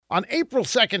On April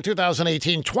 2nd,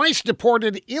 2018, twice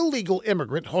deported illegal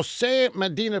immigrant Jose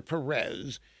Medina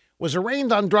Perez was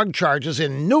arraigned on drug charges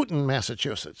in Newton,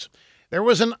 Massachusetts. There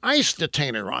was an ICE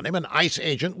detainer on him. An ICE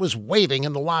agent was waiting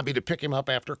in the lobby to pick him up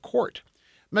after court.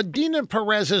 Medina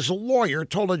Perez's lawyer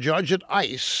told a judge that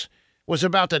ICE was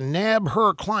about to nab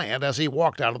her client as he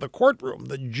walked out of the courtroom.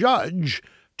 The judge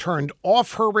turned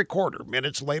off her recorder.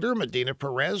 Minutes later, Medina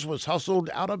Perez was hustled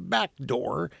out a back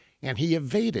door, and he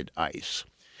evaded ICE.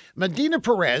 Medina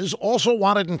Perez, also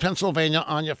wanted in Pennsylvania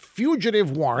on a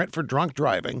fugitive warrant for drunk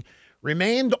driving,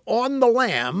 remained on the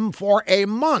lam for a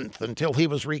month until he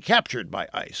was recaptured by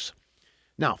ICE.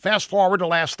 Now, fast forward to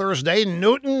last Thursday,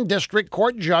 Newton District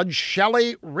Court Judge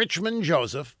Shelley Richmond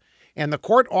Joseph and the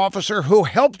court officer who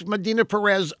helped Medina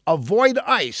Perez avoid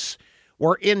ICE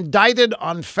were indicted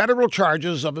on federal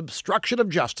charges of obstruction of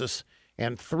justice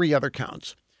and 3 other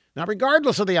counts. Now,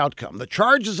 regardless of the outcome, the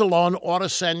charges alone ought to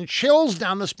send chills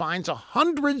down the spines of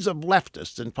hundreds of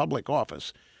leftists in public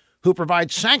office who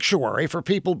provide sanctuary for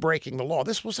people breaking the law.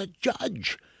 This was a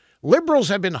judge. Liberals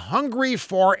have been hungry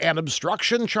for an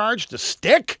obstruction charge to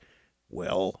stick.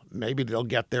 Well, maybe they'll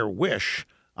get their wish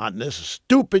on this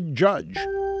stupid judge.